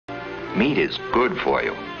Meat is good for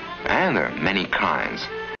you, and there are many kinds.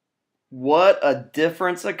 What a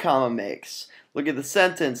difference a comma makes. Look at the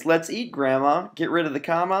sentence, let's eat grandma, get rid of the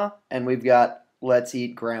comma, and we've got let's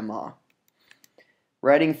eat grandma.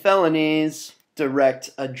 Writing felonies, direct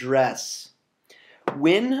address.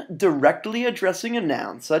 When directly addressing a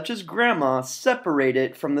noun, such as grandma, separate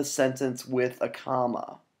it from the sentence with a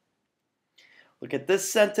comma. Look at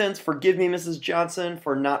this sentence, forgive me, Mrs. Johnson,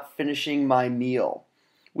 for not finishing my meal.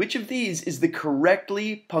 Which of these is the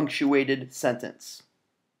correctly punctuated sentence?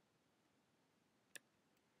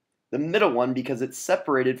 The middle one, because it's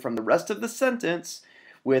separated from the rest of the sentence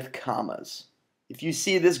with commas. If you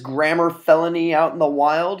see this grammar felony out in the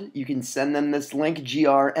wild, you can send them this link,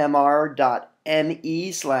 grmr.me/da.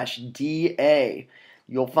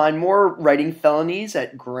 You'll find more writing felonies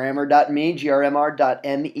at grammar.me,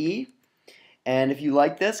 grmr.me. And if you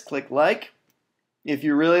like this, click like. If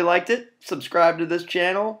you really liked it, subscribe to this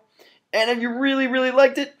channel. And if you really, really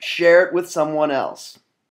liked it, share it with someone else.